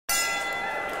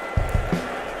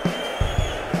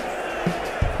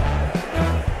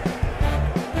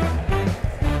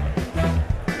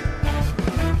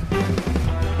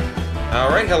All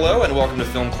right, hello, and welcome to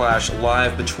Film Clash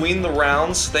Live Between the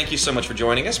Rounds. Thank you so much for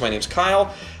joining us. My name's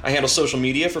Kyle. I handle social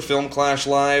media for Film Clash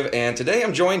Live, and today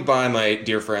I'm joined by my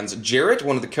dear friends Jarrett,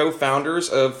 one of the co-founders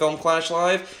of Film Clash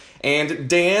Live, and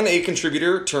Dan, a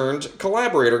contributor turned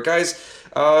collaborator. Guys,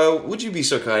 would you be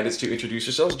so kind as to introduce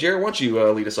yourselves? Jarrett, why don't you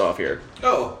lead us off here?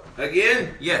 Oh,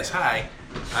 again? Yes, hi.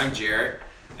 I'm Jarrett,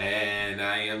 and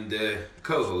I am the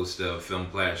co-host of Film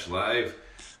Clash Live.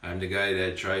 I'm the guy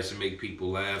that tries to make people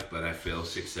laugh, but I fail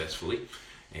successfully,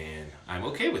 and I'm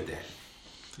okay with that.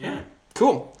 Yeah.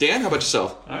 Cool. Dan, how about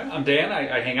yourself? All right, I'm Dan.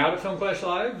 I hang out at Film Clash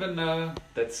Live, and I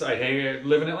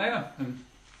live in Atlanta and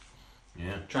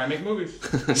try and make movies.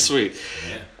 Sweet.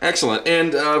 Yeah. Excellent.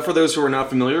 And for those who are not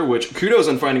familiar, which kudos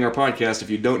on finding our podcast if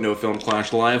you don't know Film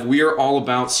Clash Live, we are all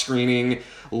about screening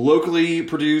locally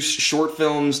produced short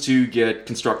films to get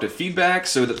constructive feedback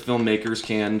so that filmmakers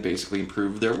can basically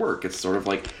improve their work. It's sort of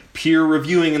like peer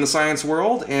reviewing in the science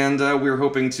world, and we're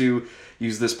hoping to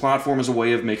use this platform as a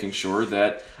way of making sure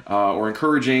that or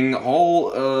encouraging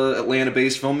all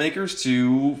Atlanta-based filmmakers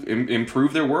to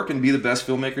improve their work and be the best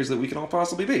filmmakers that we can all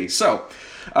possibly be. So,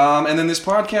 and then this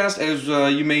podcast, as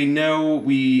you may know,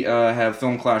 we have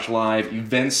Film Clash Live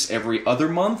events once every other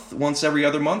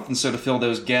month, and so to fill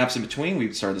those gaps in between,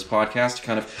 we've started this podcast to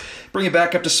kind of bring it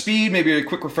back up to speed, maybe a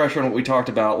quick refresher on what we talked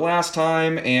about last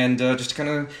time, and just to kind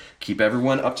of keep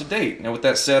everyone up to date. Now, with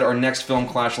that said, our next Film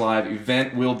Clash Live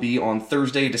event will be on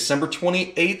Thursday, December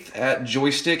 28th at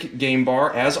Joystick Game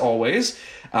Bar, as always,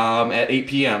 at 8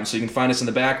 p.m. So you can find us in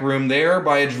the back room there,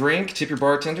 buy a drink, tip your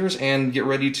bartenders, and get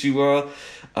ready to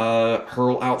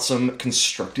hurl out some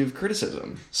constructive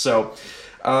criticism. So,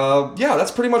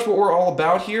 that's pretty much what we're all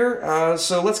about here.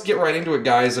 So let's get right into it,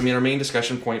 guys. I mean, our main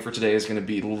discussion point for today is going to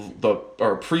be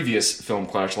our previous Film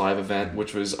Clash Live event,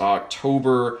 which was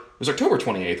October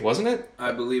 28th, wasn't it?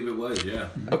 I believe it was, yeah.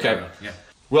 Okay. Yeah.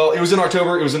 Well, it was in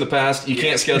October. It was in the past. You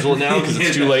can't schedule it now because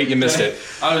it's too late. You missed it.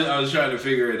 I was trying to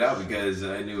figure it out because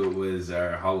I knew it was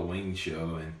our Halloween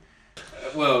show, and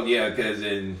because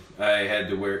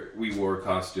we wore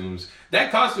costumes.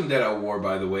 That costume that I wore,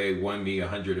 by the way, won me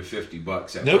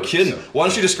 $150 at No work, kidding. so- Why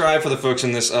don't you describe for the folks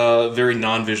in this very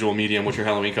non-visual medium what your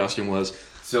Halloween costume was?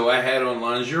 So I had on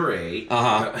lingerie.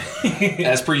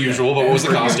 As per usual, but what was the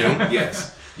costume?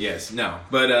 Yes, no.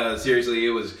 But seriously,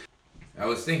 I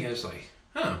was thinking, it's like,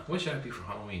 what should I be for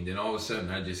Halloween? Then all of a sudden,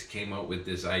 I just came up with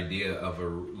this idea of a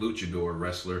luchador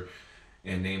wrestler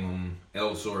and name him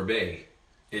El Sorbet.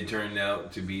 It turned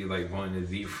out to be like one of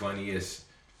the funniest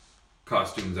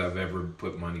costumes I've ever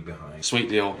put money behind. Sweet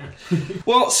deal.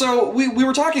 Well, so we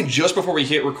were talking just before we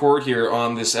hit record here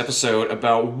on this episode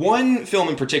about one film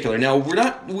in particular. Now, we're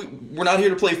not here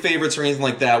to play favorites or anything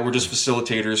like that. We're just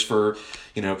facilitators for,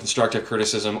 constructive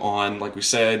criticism on, like we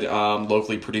said,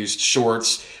 locally produced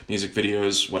shorts, music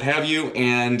videos, what have you.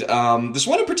 And this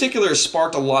one in particular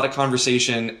sparked a lot of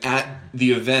conversation at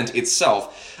the event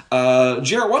itself.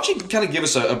 Jarrett, why don't you kind of give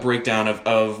us a breakdown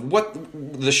of what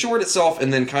the short itself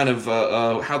and then kind of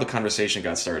how the conversation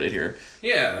got started here.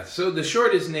 Yeah, so the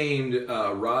short is named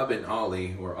Rob and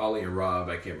Ollie, or Ollie and Rob,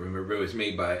 I can't remember. It was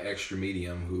made by Extra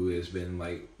Medium, who has been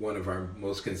like one of our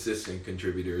most consistent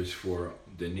contributors for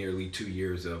the nearly 2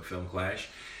 years of Film Clash.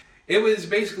 It was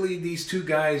basically these two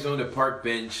guys on a park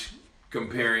bench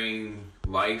comparing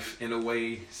life in a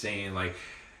way, saying like,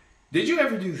 did you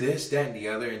ever do this, that, and the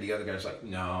other? And the other guy's like,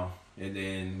 no. And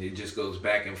then it just goes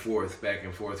back and forth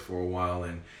for a while.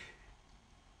 And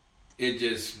it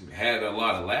just had a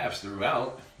lot of laughs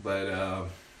throughout. But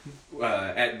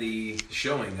at the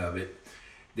showing of it,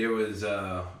 there was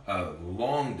a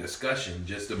long discussion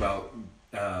just about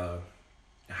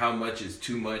how much is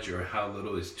too much or how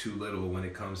little is too little when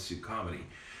it comes to comedy.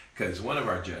 Because one of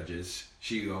our judges,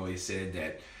 she always said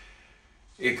that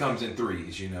it comes in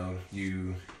threes,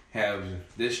 you have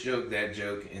this joke, that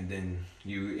joke, and then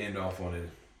you end off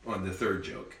on the third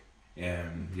joke.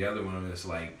 And the other one was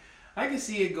like, I can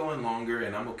see it going longer,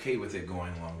 and I'm okay with it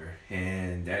going longer.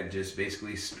 And that just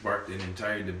basically sparked an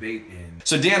entire debate. And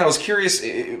so, Dan, I was curious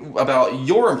about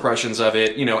your impressions of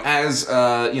it.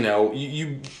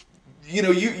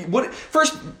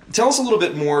 First, tell us a little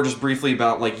bit more, just briefly,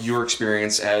 about like your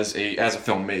experience as a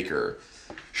filmmaker.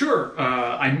 Sure.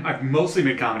 I've mostly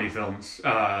made comedy films.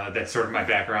 That's sort of my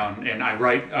background, and I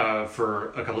write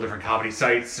for a couple different comedy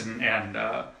sites, and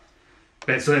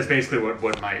so that's basically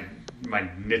what my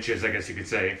niche is, I guess you could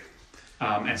say.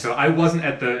 And so I wasn't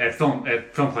at Film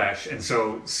Clash, and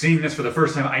so seeing this for the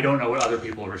first time, I don't know what other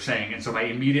people were saying, and so my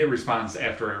immediate response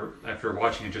after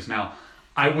watching it just now,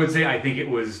 I would say I think it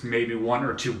was maybe 1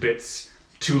 or 2 bits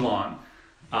too long.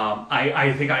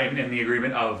 I think I am in the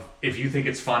agreement of if you think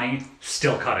it's funny,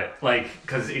 still cut it. Like,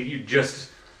 because you just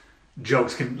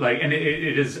jokes can like, and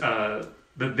it is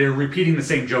they're repeating the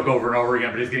same joke over and over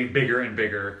again, but it's getting bigger and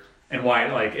bigger, and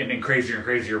and crazier and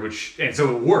crazier. And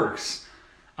so it works.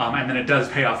 And then it does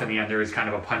pay off in the end. There is kind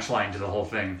of a punchline to the whole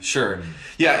thing. Sure,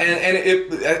 yeah,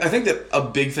 and I think that a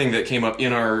big thing that came up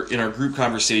in our group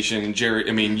conversation, and Jared,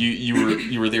 I mean,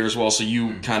 you were there as well, so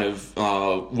you kind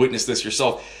of witnessed this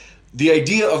yourself. The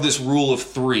idea of this rule of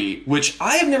 3, which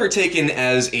I have never taken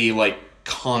as a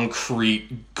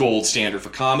concrete gold standard for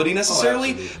comedy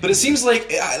necessarily, but it seems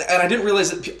like, and I didn't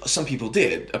realize that some people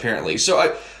did apparently.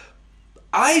 So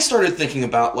I started thinking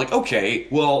about okay,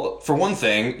 well, for one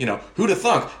thing, who'd have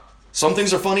thunk? Some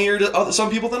things are funnier to some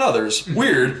people than others.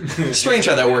 Weird, strange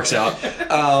how that works out.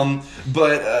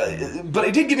 But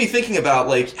it did get me thinking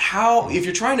about how, if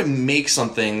you're trying to make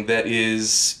something that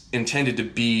is intended to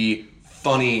be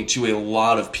funny to a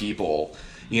lot of people,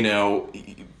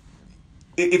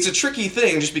 it's a tricky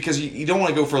thing just because you don't want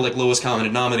to go for lowest common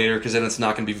denominator, because then it's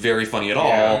not going to be very funny at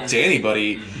all to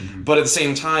anybody. Mm-hmm. But at the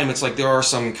same time, it's there are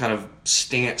some kind of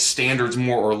standards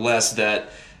more or less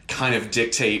that kind of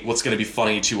dictate what's going to be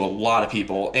funny to a lot of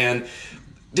people. And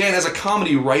Dan, as a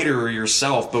comedy writer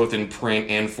yourself, both in print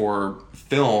and for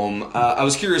film, I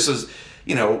was curious as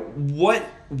what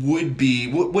would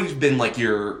have been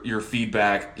your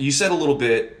feedback. You said a little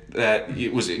bit that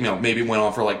it was maybe it went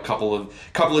on for a couple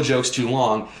of jokes too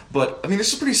long, but I mean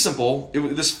this is pretty simple.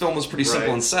 This film was pretty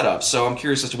simple in setup, so I'm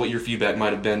curious as to what your feedback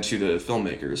might have been to the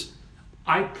filmmakers.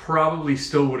 I probably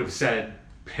still would have said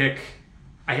pick.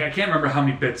 I can't remember how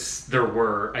many bits there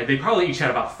were. They probably each had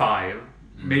about 5,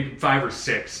 maybe 5 or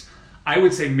 6. I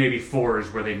would say maybe 4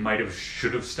 is where they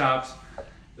should have stopped,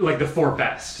 the 4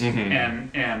 best.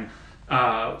 Mm-hmm. And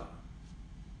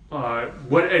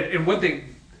what they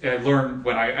learned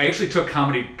when I actually took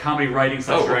comedy writing /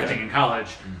 directing in college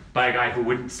by a guy who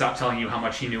wouldn't stop telling you how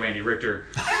much he knew Andy Richter,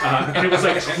 and it was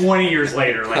 20 years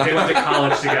later. They went to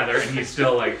college together, and he's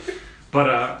still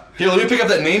But here, let me pick up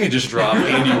that name you just dropped,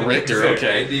 Andy Richter.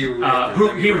 Okay,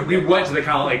 we went to the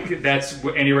college. That's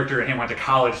Andy Richter and him went to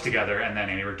college together, and then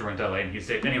Andy Richter went to LA, and he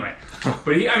stayed anyway.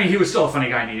 But he was still a funny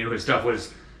guy, and he knew his stuff.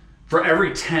 Was for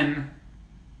every 10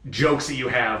 jokes that you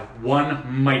have,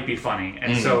 1 might be funny,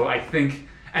 and so I think,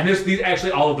 and these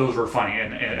actually all of those were funny,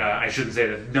 and I shouldn't say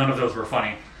that none of those were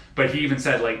funny, but he even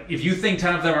said if you think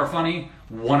 10 of them are funny,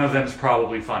 1 of them's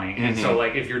probably funny, and so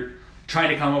if you're trying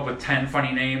to come up with 10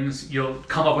 funny names, you'll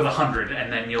come up with 100,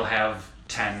 and then you'll have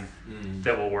 10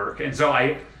 that will work. And so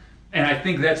I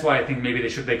think that's why I think maybe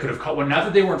they could have cut one. Not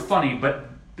that they weren't funny, but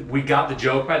we got the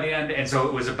joke by the end, and so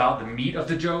it was about the meat of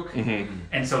the joke. Mm-hmm.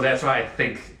 And so that's why I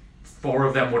think 4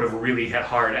 of them would have really hit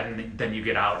hard, and then you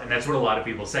get out. And that's what a lot of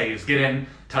people say is get in,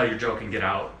 tell your joke, and get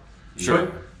out. Sure.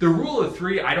 But the rule of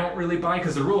 3, I don't really buy,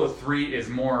 because the rule of 3 is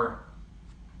more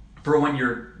for when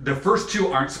the first 2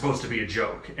 aren't supposed to be a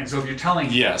joke. And so if you're telling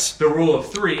the rule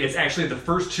of 3, it's actually the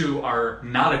first 2 are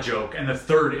not a joke, and the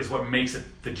third is what makes it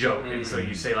the joke. Mm-hmm. And so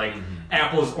you say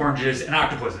apples, oranges, and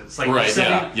octopuses.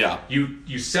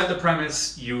 You set the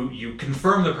premise, you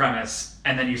confirm the premise,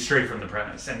 and then you stray from the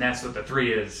premise. And that's what the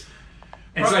 3 is.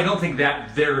 And so I don't think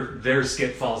that their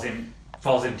skit falls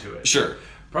into it. Sure.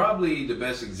 Probably the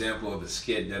best example of a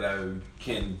skit that I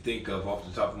can think of off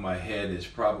the top of my head is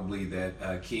probably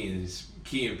that Key and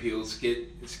Peele skit,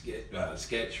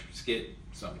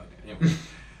 something like that. Anyway.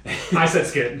 I said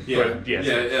skit.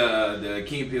 The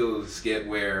Key and Peele skit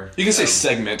where you can say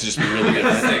segment to just be really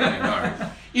good. Segment, all right.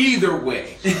 Either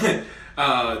way.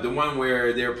 The one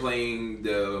where they're playing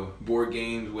the board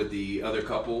games with the other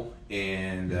couple,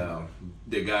 and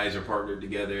the guys are partnered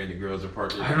together and the girls are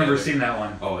partnered together. I've never seen that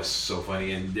one. Oh, it's so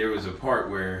funny. And there was a part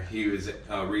where he was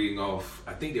reading off,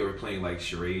 I think they were playing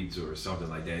charades or something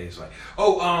like that. He's like,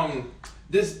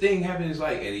 this thing happens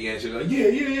and he answered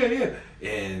yeah.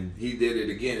 And he did it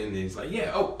again, and he's like,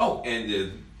 yeah, and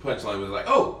the punchline was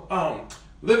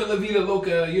Living La Vida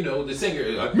Loca, the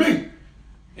singer, me!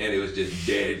 And it was just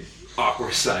dead,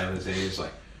 awkward silence, and he's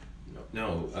like,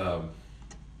 no,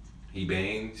 he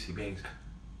bangs,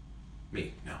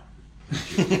 me, no.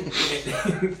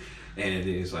 And then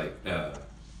it's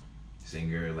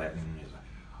singer, Latin, he's like,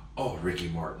 Ricky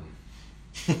Martin.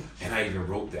 And I even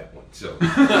wrote that one, so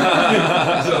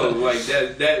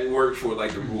that worked for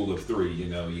the rule of 3.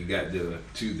 You got the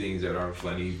 2 things that aren't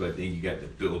funny, but then you got the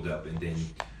build up, and then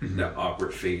the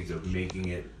awkward phase of making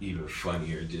it even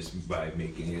funnier just by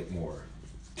making it more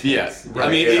Yeah, Right,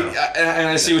 I mean, yeah. and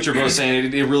I see what you're both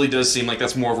saying. It really does seem like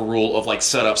that's more of a rule of like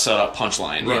set up,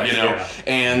 punchline, Right, you know. yeah.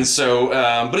 And so,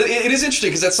 but it is interesting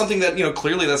because that's something that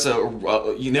clearly that's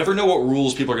you never know what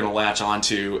rules people are going to latch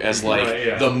onto as like Right,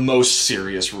 yeah. the most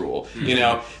serious rule, you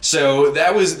know. So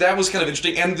that was kind of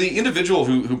interesting. And the individual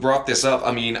who brought this up,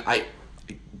 I mean,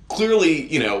 clearly,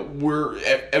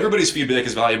 everybody's feedback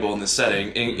is valuable in this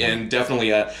setting, and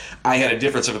definitely I had a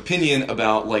difference of opinion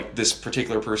about like this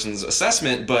particular person's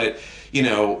assessment, but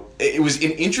it was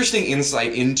an interesting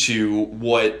insight into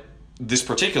what this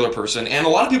particular person and a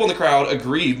lot of people in the crowd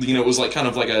agreed. It was like kind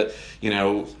of like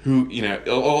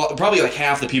probably like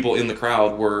half the people in the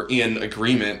crowd were in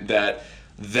agreement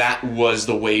that was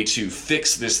the way to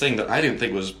fix this thing that I didn't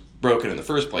think was broken in the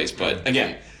first place. But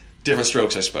again, different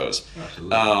strokes, I suppose.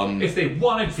 If they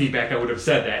wanted feedback, I would have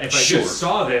said that. If I Sure. just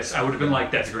saw this, I would have been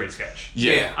like, that's a great sketch.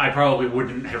 Yeah. I probably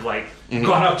wouldn't have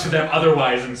gone up to them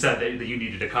otherwise and said that you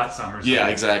needed to cut some or something. Yeah,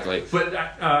 exactly.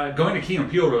 But going to Key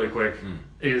and Peele really quick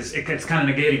it's kind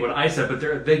of negating what I said,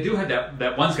 but they do have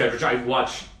that one sketch, which I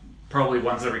watch probably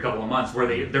once every couple of months, where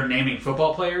they're naming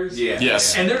football players. Yeah.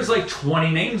 Yes. And there's like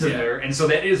 20 names in there, and so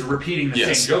that is repeating the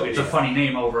Yes. same joke. It's a funny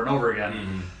name over and over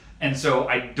again. And so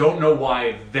I don't know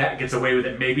why that gets away with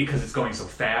it. Maybe because it's going so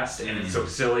fast and it's so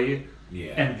silly.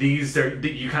 Yeah. And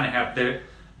you kind of have the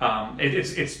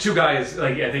it's two guys,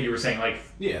 like I think you were saying,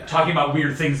 talking about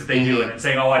weird things that they do and then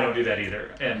saying, "Oh, I don't do that either."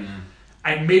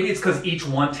 And maybe it's because each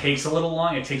one takes a little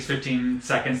long. It takes 15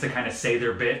 seconds to kind of say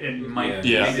their bit, and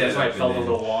maybe that's why it felt a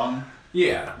little long.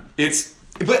 Yeah.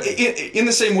 But in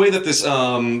the same way that this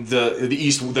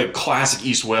the classic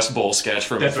East-West Bowl sketch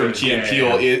from Key and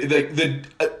Peele,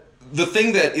 the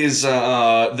thing that is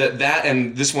that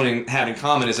and this one have in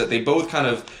common is that they both kind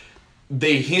of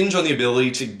hinge on the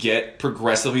ability to get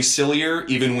progressively sillier,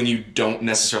 even when you don't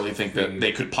necessarily think that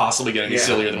they could possibly get any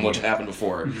sillier than what happened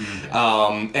before.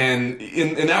 And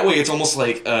in that way, it's almost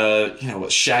like a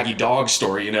Shaggy Dog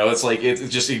story. It's like it's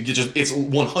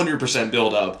 100%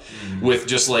 build up with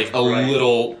just like a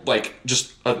little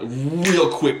just a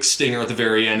real quick stinger at the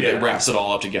very end that wraps it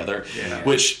all up together,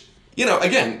 which.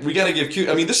 Again, we got to give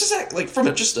I mean, this is like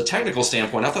from just a technical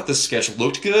standpoint. I thought this sketch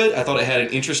looked good. I thought it had an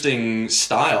interesting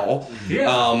style.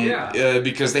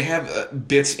 Because they have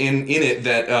bits in it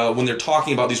that when they're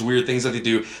talking about these weird things that they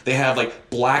do, they have like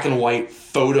black and white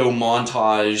photo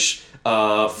montage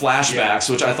flashbacks,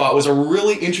 which I thought was a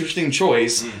really interesting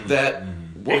choice that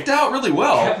worked out really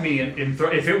well. Kept me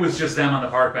if it was just them on the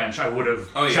park bench, I would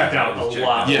have checked out a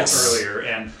lot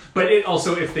earlier. But it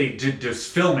also, if they did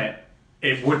just film it.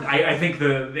 It would. I think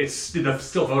the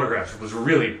still photographs was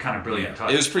really kind of brilliant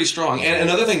touch. It was pretty strong. And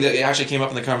another thing that actually came up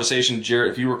in the conversation,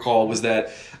 Jarrett, if you recall, was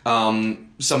that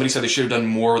somebody said they should have done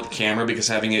more with the camera because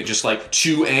having it just like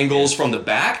two angles from the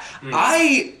back.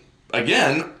 I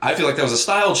feel like that was a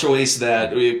style choice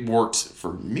that it worked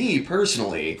for me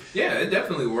personally. Yeah, it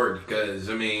definitely worked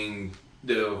because I mean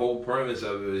the whole premise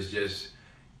of it was just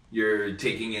you're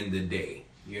taking in the day.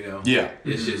 Yeah.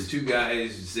 It's just two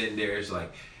guys sitting there. It's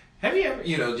like. Have you ever,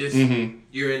 just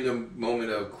you're in the moment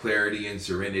of clarity and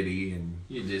serenity, and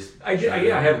you just. I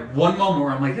had one moment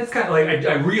where I'm like, that's kind of like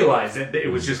I realized that it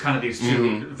was just kind of these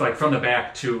two, like from the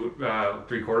back to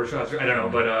 3/4 shots. I don't know,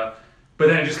 but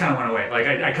then it just kind of went away. Like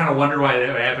I kind of wondered why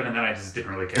that happened, and then I just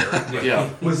didn't really care. Yeah.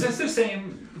 Was this the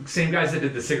same guys that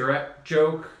did the cigarette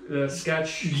joke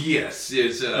sketch? Yes,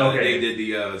 it's they did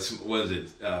the what is it?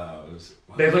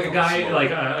 They have like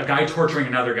a guy torturing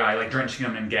another guy, like drenching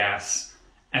him in gas.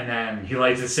 And then he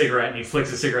lights a cigarette and he flicks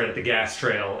a cigarette at the gas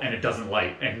trail and it doesn't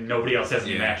light and nobody else has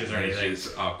any matches or anything. It's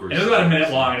just awkward. And it was about a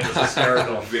minute long and it was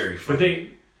hysterical. Very funny.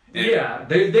 But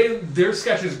their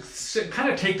sketches kind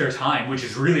of take their time, which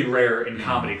is really rare in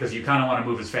comedy because you kind of want to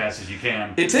move as fast as you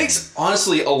can. It takes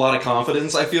honestly a lot of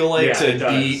confidence. I feel like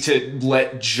to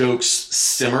let jokes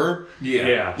simmer.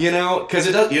 Yeah. Because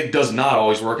it does not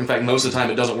always work. In fact, most of the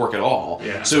time it doesn't work at all.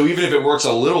 Yeah. So even if it works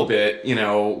a little bit,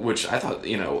 which I thought,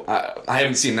 I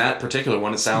haven't seen that particular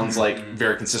one. It sounds like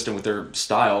very consistent with their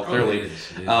style, clearly. It is.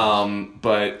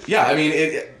 But yeah, I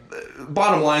mean,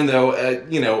 bottom line though,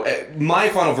 my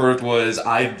final verdict was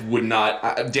I would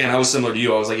not. Dan, I was similar to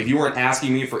you. I was like, if you weren't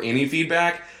asking me for any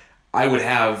feedback, I would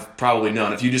have probably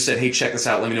none. If you just said, "Hey, check this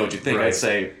out. Let me know what you think," I'd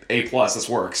say A+. This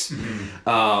works.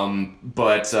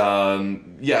 But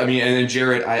yeah, I mean, and then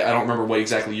Jarrett, I don't remember what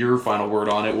exactly your final word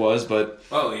on it was, but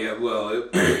oh yeah, well,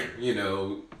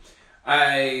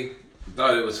 I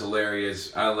thought it was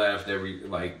hilarious. I laughed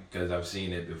because I've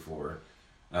seen it before.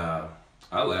 I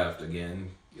laughed again.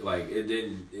 Like it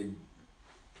didn't.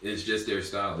 It's just their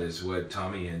style. It's what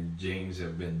Tommy and James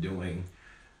have been doing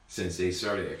since they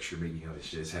started Extra Media. It's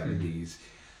just having these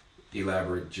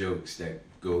elaborate jokes that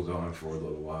goes on for a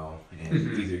little while, and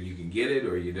either you can get it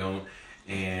or you don't,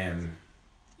 and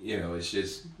it's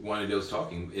just one of those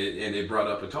and it brought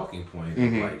up a talking point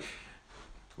of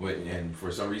and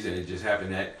for some reason it just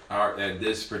happened at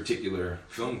this particular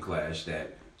film clash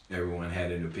that everyone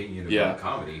had an opinion about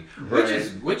comedy,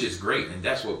 which is great, and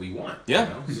that's what we want. Yeah,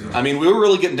 so. I mean, we were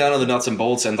really getting down to the nuts and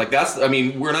bolts, and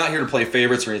we're not here to play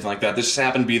favorites or anything like that. This just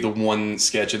happened to be the one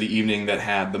sketch of the evening that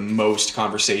had the most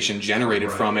conversation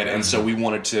generated from it, and so we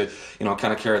wanted to,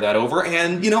 kind of carry that over.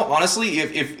 And honestly,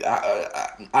 if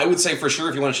I would say for sure,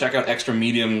 if you want to check out Extra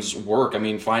Medium's work, I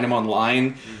mean, find them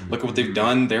online, look at what they've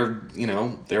done. They're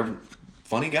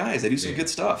funny guys. They do some good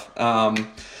stuff.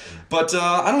 But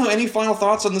I don't know, any final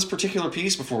thoughts on this particular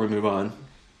piece before we move on?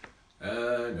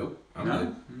 Nope. I'm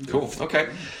good. Cool. Okay.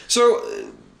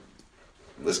 So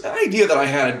this idea that I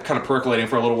had kind of percolating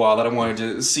for a little while that I wanted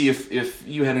to see if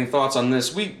you had any thoughts on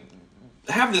this. We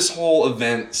have this whole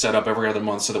event set up every other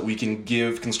month so that we can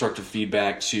give constructive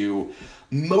feedback to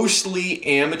mostly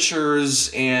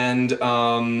amateurs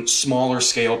and smaller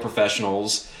scale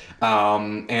professionals.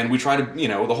 And we try to,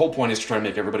 the whole point is to try to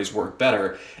make everybody's work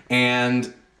better.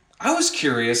 And I was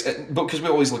curious, because we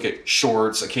always look at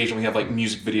shorts, occasionally we have like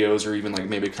music videos or even like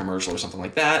maybe a commercial or something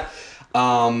like that.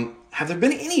 Have there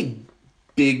been any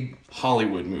big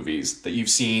Hollywood movies that you've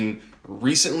seen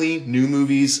recently, new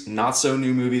movies, not so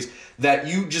new movies, that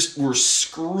you just were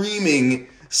screaming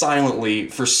silently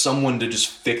for someone to just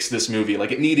fix this movie?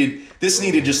 Like this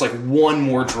needed just like one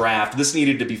more draft. This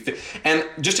needed to be fixed. And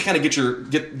just to kind of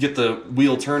get the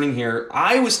wheel turning here,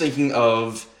 I was thinking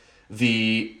of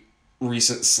the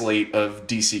recent slate of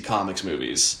DC Comics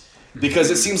movies, because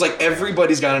it seems like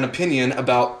everybody's got an opinion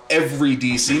about every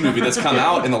DC movie that's come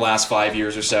out in the last 5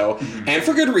 years or so, and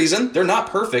for good reason. They're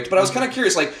not perfect, but I was kind of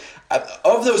curious, like,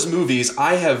 of those movies,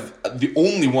 the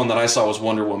only one that I saw was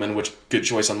Wonder Woman, which, good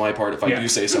choice on my part if I do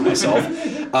say so myself.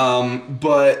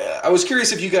 But I was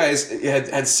curious if you guys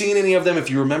had seen any of them,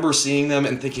 if you remember seeing them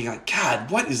and thinking, like,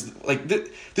 God, what is, like,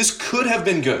 this could have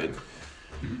been good.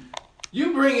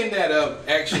 You bringing that up,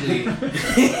 actually. All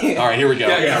right, here we go.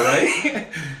 Yeah, right?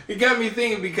 It got me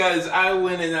thinking, because I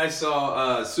went and I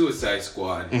saw Suicide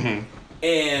Squad.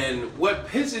 And what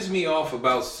pisses me off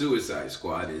about Suicide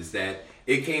Squad is that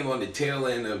it came on the tail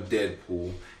end of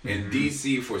Deadpool, and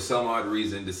DC, for some odd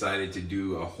reason, decided to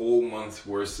do a whole month's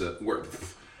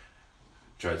worth.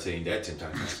 Try saying that 10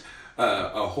 times.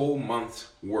 A whole month's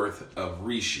worth of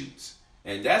reshoots.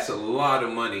 And that's a lot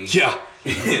of money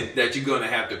that you're going to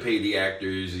have to pay the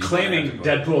actors. Claiming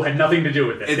Deadpool had nothing to do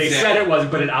with it. Exactly. They said it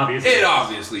wasn't, but it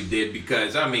obviously did,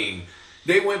 because, I mean,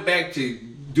 they went back to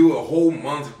do a whole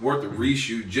month worth of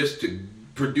reshoot just to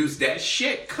produce that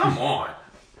shit. Come on.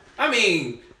 I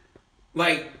mean,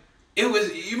 like,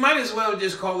 you might as well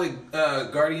just call it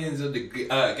Guardians of the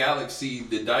Galaxy,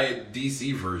 the Diet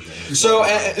DC version. So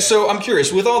I'm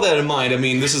curious, with all that in mind, I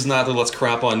mean, this is not the Let's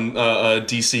Crap on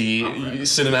DC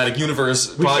Cinematic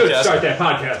Universe podcast. We should start that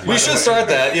podcast. We should start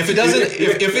that. If it doesn't,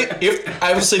 if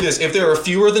I would say this, if there are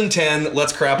fewer than 10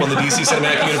 Let's Crap on the DC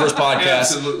Cinematic Universe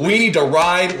podcast, we need to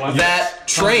ride that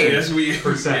train.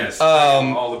 Yes,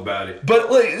 all about it.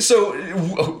 But so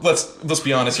let's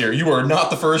be honest here. You are not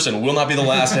the first and will not be the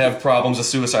last to have problems with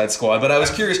Suicide Squad. But I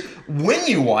was curious, when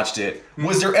you watched it,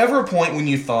 was there ever a point when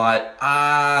you thought,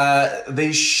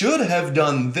 they should have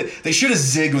done they should have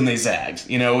zigged when they zagged?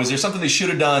 Is there something they should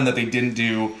have done that they didn't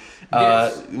do?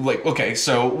 Yes. Like, okay,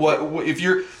 so what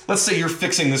if let's say you're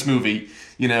fixing this movie,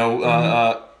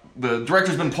 the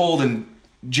director's been pulled and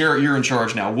Jarrett, you're in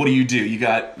charge now. What do? You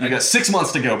got 6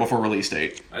 months to go before release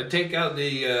date. I take out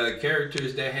the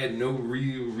characters that had no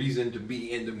real reason to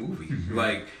be in the movie.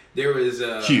 Like, there was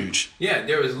huge. Yeah,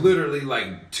 there was literally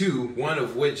like 2, one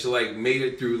of which like made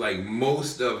it through like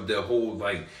most of the whole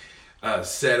like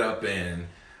setup and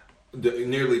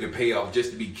nearly the payoff,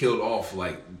 just to be killed off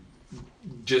like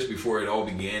just before it all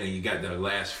began, and you got the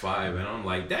last 5, and I'm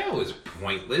like, that was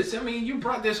pointless. I mean, you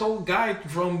brought this whole guy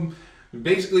from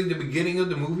basically the beginning of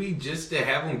the movie just to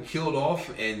have him killed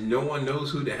off and no one knows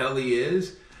who the hell he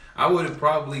is. I would have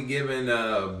probably given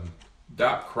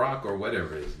Doc Croc or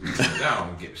whatever it is. I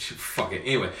don't give a shit. Fuck it.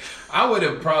 Anyway, I would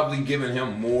have probably given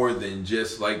him more than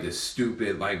just like the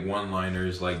stupid like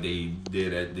one-liners like they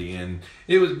did at the end.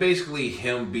 It was basically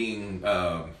him being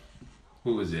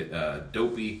who was it?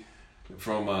 Dopey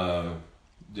from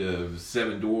the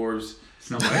Seven Dwarves.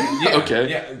 Snow White? Yeah. Okay.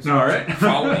 Yeah. All right.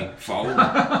 Follow me.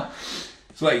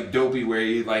 It's like Dopey, where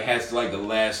he like has like the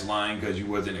last line because you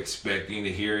wasn't expecting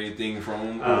to hear anything from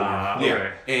him.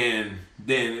 Okay. And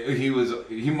then he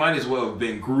might as well have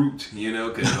been Groot,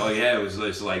 because all he had was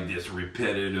just like this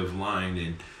repetitive line,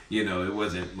 and it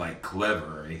wasn't like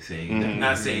clever or anything. I'm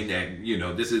not saying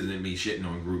that, this isn't me shitting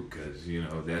on Groot, because,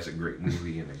 that's a great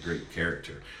movie and a great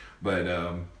character. But,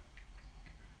 I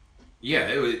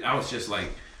was just like,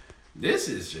 this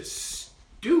is just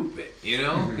stupid,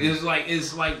 It's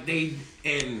like they,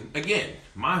 and again,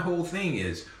 my whole thing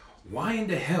is, why in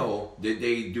the hell did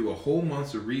they do a whole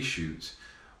month of reshoots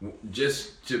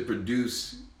just to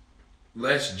produce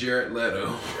less Jared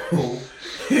Leto?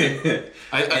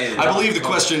 I believe the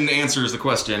question answers the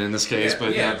question in this case,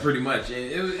 but yeah, pretty much.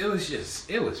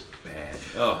 It was bad.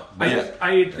 Oh, man.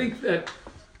 I think that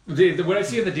what I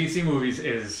see in the DC movies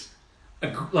is a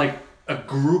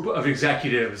group of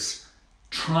executives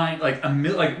trying,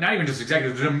 not even just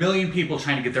executives, there's a million people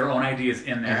trying to get their own ideas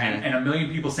in there, and a million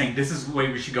people saying this is the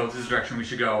way we should go, this is the direction we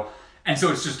should go, and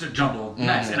so it's just a jumbled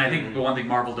mess. And I think the one thing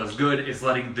Marvel does good is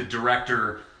letting the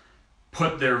director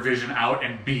put their vision out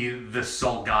and be the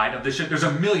sole guide of the shit. There's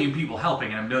a million people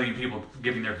helping and a million people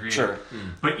giving their creative. Sure.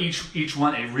 But each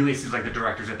one, it really seems like the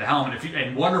director's at the helm.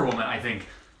 And Wonder Woman, I think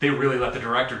they really let the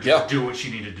director just do what she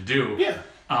needed to do. Yeah.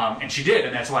 And she did,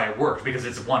 and that's why it worked, because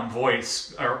it's one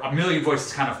voice, or a million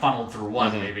voices kind of funneled through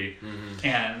one, maybe.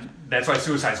 And that's why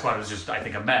Suicide Squad was just, I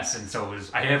think, a mess. And so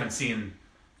I haven't seen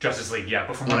Justice League yet,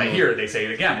 but from what I hear, they say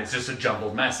it again, it's just a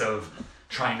jumbled mess of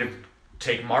trying to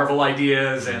take Marvel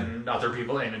ideas and other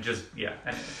people, and it just,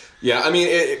 Yeah, I mean,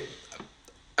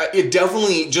 it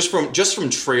definitely, just from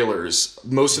trailers,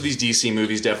 most of these DC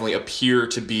movies definitely appear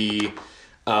to be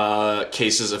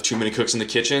cases of too many cooks in the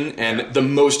kitchen, and the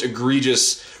most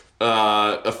egregious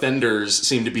offenders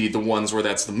seem to be the ones where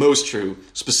that's the most true.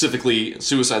 Specifically,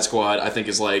 Suicide Squad, I think,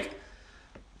 is like,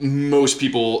 most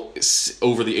people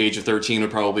over the age of 13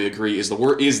 would probably agree is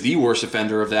the worst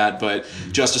offender of that, but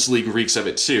Justice League reeks of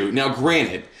it too. Now,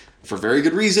 granted, for very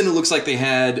good reason, it looks like they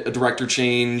had a director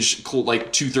change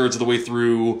like 2/3 of the way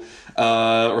through,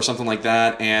 or something like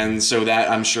that, and so that,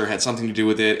 I'm sure, had something to do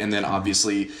with it. And then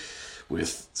obviously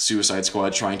with Suicide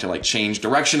Squad trying to like change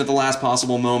direction at the last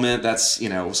possible moment, that's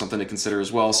something to consider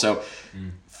as well. So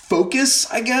focus,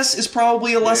 I guess, is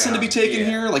probably a lesson to be taken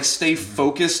here. Like, stay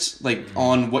focused,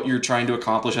 on what you're trying to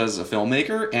accomplish as a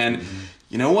filmmaker. And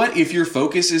you know what? If your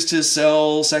focus is to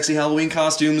sell sexy Halloween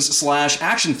costumes /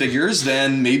 action figures,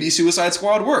 then maybe Suicide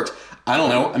Squad worked. I don't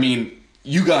know. I mean,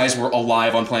 you guys were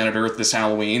alive on planet Earth this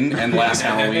Halloween and last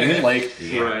Halloween.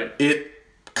 It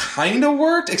kind of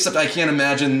worked, except I can't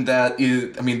imagine that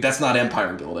that's not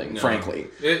empire building, frankly.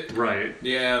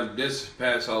 Yeah, this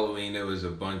past Halloween, there was a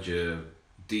bunch of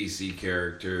DC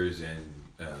characters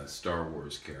and Star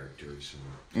Wars characters.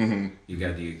 You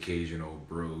got the occasional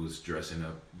bros dressing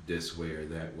up this way or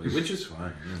that way, which is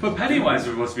fine. But Pennywise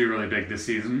was supposed to be really big this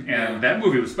season, and that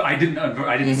movie was. I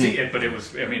didn't see it, but it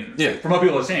was. I mean, from what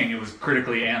people are saying, it was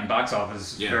critically and box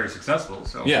office very successful.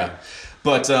 So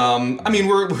But, I mean,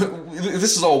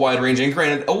 this is all wide-ranging.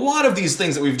 Granted, a lot of these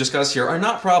things that we've discussed here are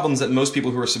not problems that most people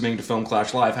who are submitting to Film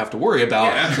Clash Live have to worry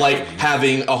about, like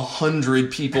having 100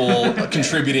 people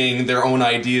contributing their own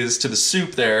ideas to the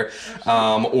soup there,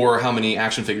 or how many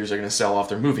action figures they're going to sell off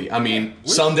their movie. I mean,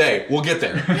 someday. We'll get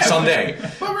there. Someday.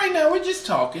 But right now, we're just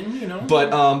talking,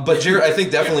 But Jared, I think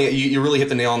definitely you really hit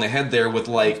the nail on the head there with,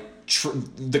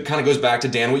 that kind of goes back to,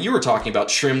 Dan, what you were talking about,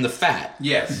 trim the fat.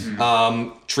 Yes.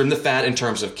 Trim the fat in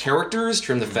terms of characters,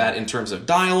 trim the fat in terms of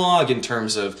dialogue, in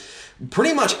terms of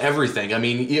pretty much everything. I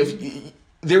mean, if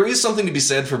there is something to be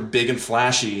said for big and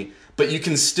flashy, but you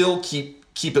can still keep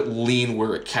it lean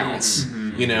where it counts.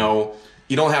 You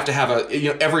don't have to have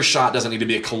every shot doesn't need to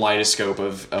be a kaleidoscope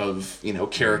of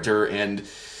character and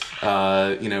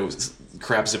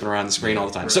crap zipping around the screen all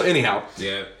the time. So anyhow.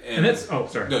 Yeah. And that's,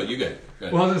 sorry. No, you got it.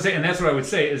 Well, I was gonna say, and that's what I would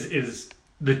say is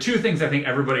the two things I think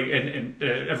everybody and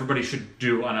everybody should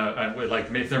do on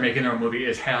if they're making their own movie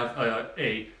is have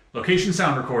a location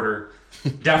sound recorder.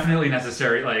 Definitely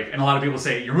necessary. And a lot of people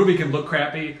say your movie can look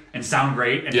crappy and sound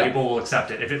great, and people will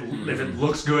accept it. If it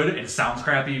looks good and sounds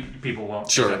crappy, people won't.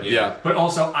 Sure. Yeah. But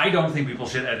also, I don't think people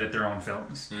should edit their own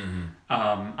films.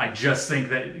 I just think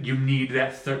that you need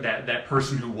that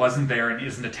person who wasn't there and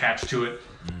isn't attached to it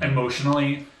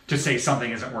emotionally to say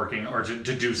something isn't working, or to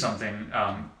do something,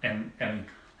 and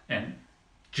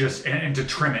to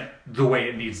trim it the way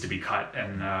it needs to be cut.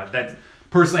 And that's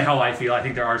personally how I feel. I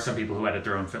think there are some people who edit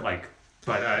their own fit,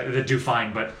 that do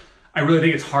fine. But I really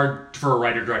think it's hard for a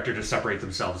writer-director to separate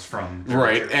themselves from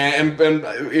right. And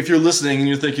if you're listening and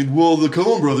you're thinking, well, the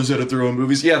Coen brothers edit their own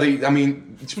movies. Yeah,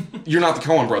 you're not the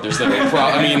Coen brothers,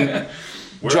 though.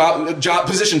 Job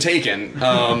position taken.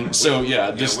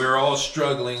 We're all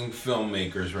struggling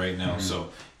filmmakers right now,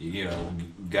 so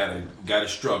gotta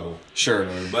struggle. Sure.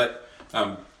 But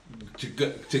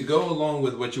to go along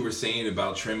with what you were saying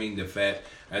about trimming the fat,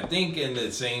 I think in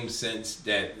the same sense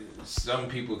that some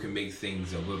people can make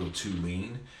things a little too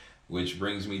lean, which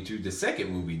brings me to the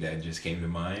second movie that just came to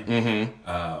mind,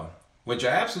 which I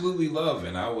absolutely love,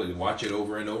 and I would watch it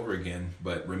over and over again.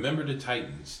 But Remember the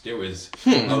Titans. There was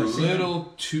a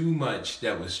little too much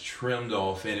that was trimmed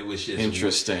off, and it was just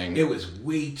interesting. It was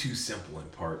way too simple in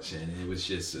parts, and it was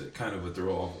just a, kind of a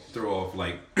throw off.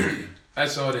 Like I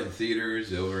saw it in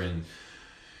theaters over in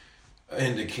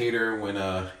Decatur when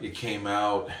it came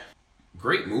out.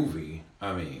 Great movie.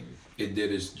 I mean, it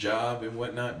did its job and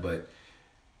whatnot, but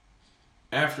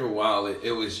after a while,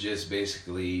 it was just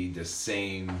basically the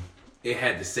same. It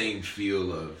had the same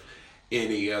feel of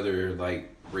any other like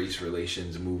race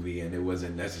relations movie, and it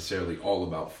wasn't necessarily all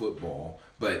about football,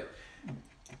 but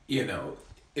you know,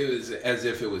 it was as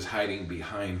if it was hiding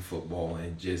behind football,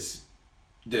 and just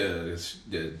the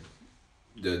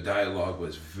dialogue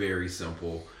was very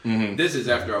simple. This is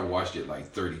after I watched it like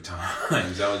 30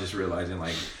 times. I was just realizing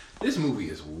like this movie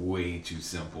is way too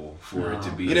simple for it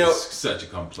to be such a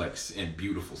complex and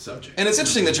beautiful subject. And it's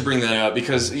interesting that you bring that up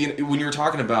because when you were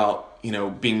talking about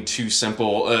being too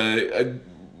simple,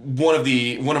 one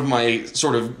of my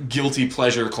sort of guilty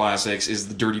pleasure classics is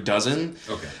The Dirty Dozen.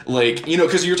 Okay. Like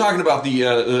because you're talking about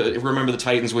the Remember the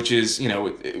Titans, which is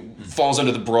it falls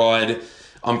under the broad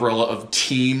umbrella of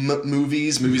team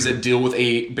movies that deal with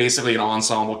basically an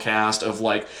ensemble cast of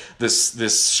like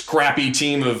this scrappy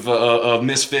team of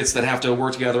misfits that have to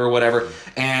work together or whatever,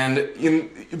 and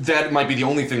that might be the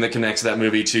only thing that connects that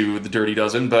movie to The Dirty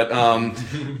Dozen, but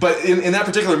but in that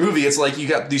particular movie it's like you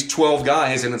got these 12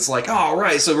 guys and it's like, all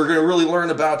right, so we're going to really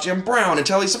learn about Jim Brown and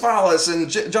Telly Savalas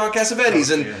and John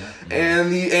Cassavetes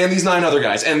and these 9 other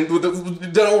guys, and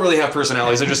they don't really have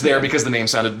personalities. They're just there because the name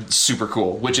sounded super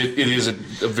cool, which it is a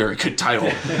very good title.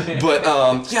 But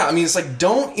yeah, I mean, it's like,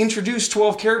 don't introduce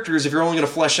 12 characters if you're only going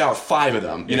to flesh out 5 of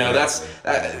them.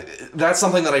 That's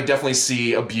something that I definitely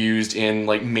see abused in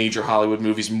like major Hollywood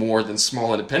movies more than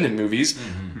small independent movies,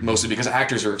 mostly because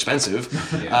actors are expensive.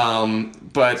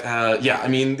 But I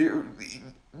mean,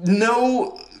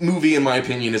 no movie, in my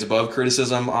opinion, is above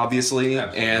criticism, obviously.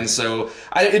 Absolutely. And so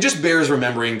it just bears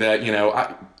remembering that,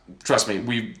 trust me,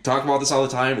 we talk about this all the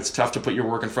time. It's tough to put your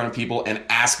work in front of people and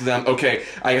ask them. Okay,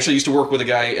 I actually used to work with a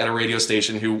guy at a radio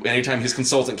station who, anytime his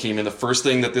consultant came in, the first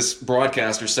thing that this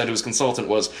broadcaster said to his consultant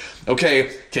was,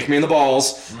 okay, kick me in the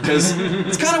balls, because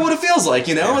it's kind of what it feels like,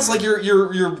 It's like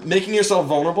you're making yourself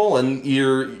vulnerable and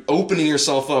you're opening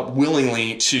yourself up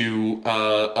willingly to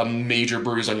a major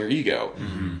bruise on your ego.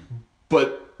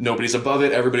 But nobody's above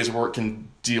it. Everybody's work can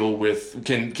do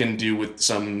with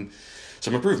some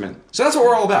improvement. So that's what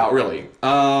we're all about, really.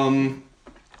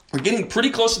 We're getting pretty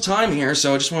close to time here,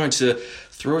 so I just wanted to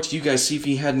throw it to you guys, see if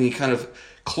you had any kind of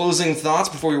closing thoughts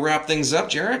before we wrap things up,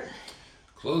 Jarrett.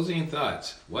 Closing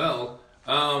thoughts. Well,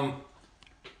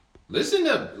 listen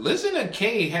to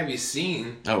Kay. Have you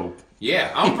seen? Oh,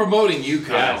 yeah, I'm promoting you,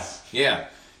 Kyle. Yes. Yeah.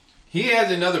 He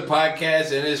has another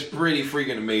podcast, and it's pretty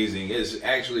freaking amazing. It's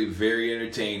actually very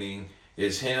entertaining.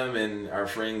 It's him and our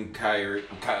friend Kyrie,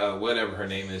 whatever her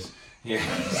name is. Yeah.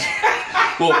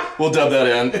 we'll dub that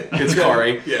in. It's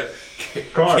Kari. Yeah.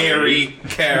 Carrie,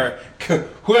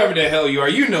 whoever the hell you are,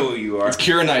 you know who you are. It's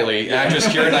Keira Knightley. Actress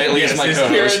Keira Knightley is my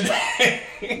co-host.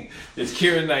 It's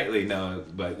Keira Knightley. No,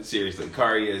 but seriously,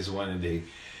 Kari is one of the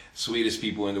sweetest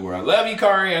people in the world. I love you,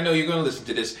 Kari. I know you're going to listen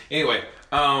to this. Anyway,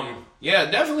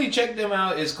 yeah, definitely check them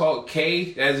out. It's called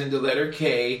K, as in the letter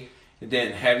K, and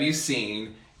then Have You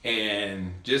Seen,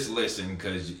 and just listen,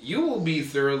 because you will be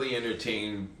thoroughly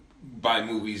entertained by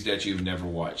movies that you've never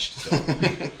watched. So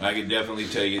I can definitely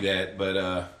tell you that.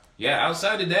 But yeah,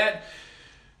 outside of that,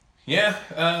 yeah,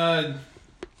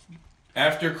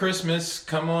 after Christmas,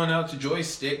 come on out to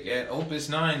Joystick at Opus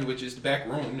 9, which is the back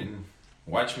room, and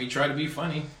watch me try to be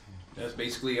funny. That's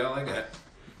basically all I got.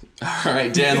 All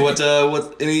right, Dan, what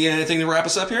anything to wrap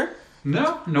us up here?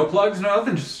 No plugs,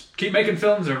 nothing. Just keep making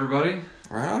films, everybody.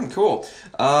 Right on, cool.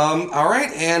 All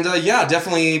right, and yeah,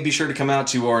 definitely be sure to come out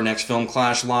to our next Film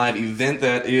Clash Live event.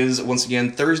 That is, once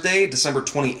again, Thursday, December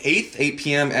 28th, 8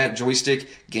 p.m. at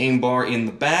Joystick Game Bar in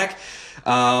the back.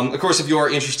 Of course, if you are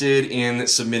interested in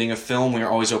submitting a film, we are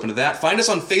always open to that. Find us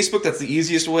on Facebook. That's the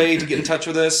easiest way to get in touch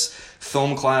with us.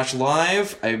 Film Clash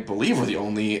Live. I believe we're the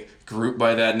only group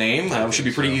by that name. It should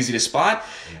be pretty so. easy to spot.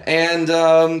 And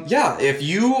if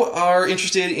you are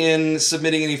interested in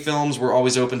submitting any films, we're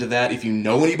always open to that. If you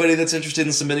know anybody that's interested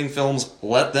in submitting films,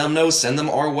 let them know. Send them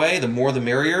our way. The more, the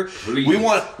merrier. Please.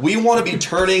 We want to be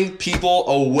turning people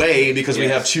away because we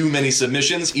have too many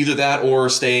submissions. Either that or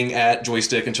staying at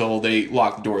Joystick until they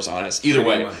lock the doors on us. Either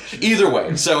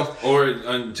way. So or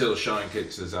until Sean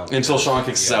kicks us out. Until Sean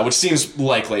kicks us out, which seems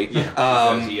likely.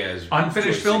 Because he has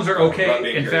Unfinished films are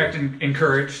okay. In fact,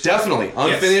 encouraged. Definitely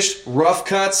unfinished, rough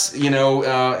cuts.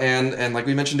 And like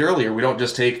we mentioned earlier, we don't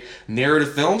just take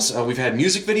narrative films. We've had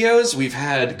music videos, we've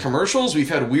had commercials, we've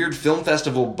had weird film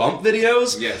festival bump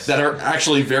videos that are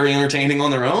actually very entertaining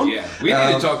on their own. Yeah, we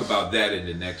need to talk about that in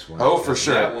the next one. Oh, for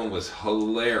sure. That one was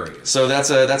hilarious. So that's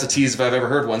a tease if I've ever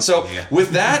heard one. So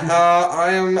with that,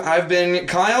 I've been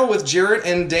Kyle with Jarrett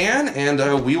and Dan,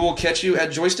 and we will catch you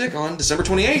at Joystick on December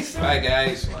 28th. Bye,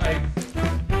 guys. Bye.